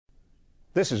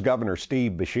This is Governor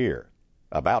Steve Beshear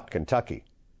about Kentucky.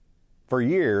 For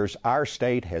years, our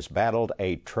state has battled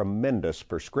a tremendous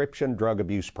prescription drug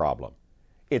abuse problem.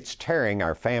 It's tearing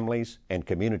our families and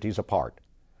communities apart.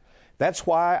 That's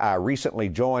why I recently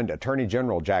joined Attorney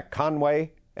General Jack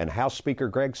Conway and House Speaker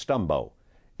Greg Stumbo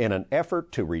in an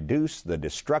effort to reduce the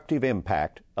destructive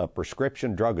impact of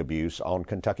prescription drug abuse on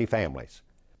Kentucky families.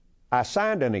 I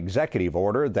signed an executive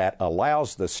order that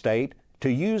allows the state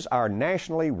to use our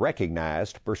nationally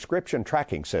recognized prescription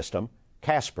tracking system,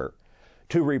 CASPR,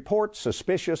 to report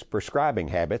suspicious prescribing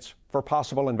habits for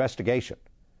possible investigation.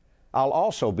 I'll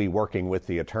also be working with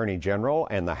the Attorney General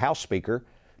and the House Speaker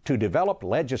to develop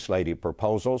legislative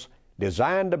proposals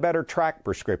designed to better track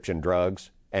prescription drugs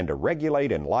and to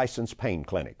regulate and license pain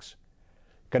clinics.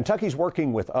 Kentucky's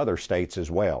working with other states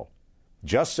as well.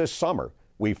 Just this summer,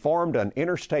 we formed an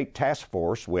interstate task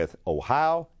force with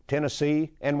Ohio,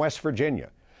 Tennessee, and West Virginia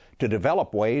to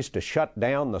develop ways to shut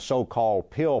down the so-called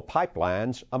pill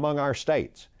pipelines among our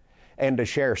states and to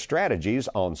share strategies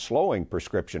on slowing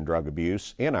prescription drug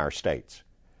abuse in our states.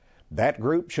 That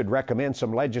group should recommend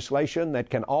some legislation that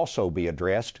can also be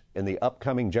addressed in the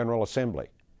upcoming General Assembly.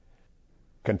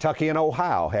 Kentucky and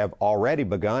Ohio have already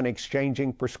begun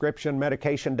exchanging prescription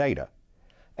medication data,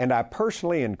 and I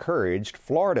personally encouraged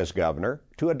Florida's governor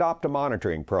to adopt a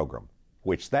monitoring program,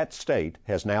 which that state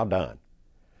has now done.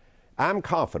 I'm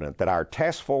confident that our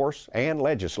task force and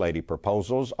legislative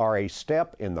proposals are a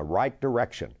step in the right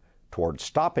direction toward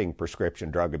stopping prescription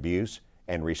drug abuse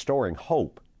and restoring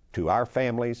hope to our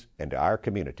families and to our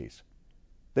communities.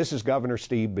 This is Governor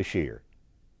Steve Beshear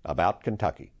about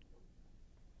Kentucky.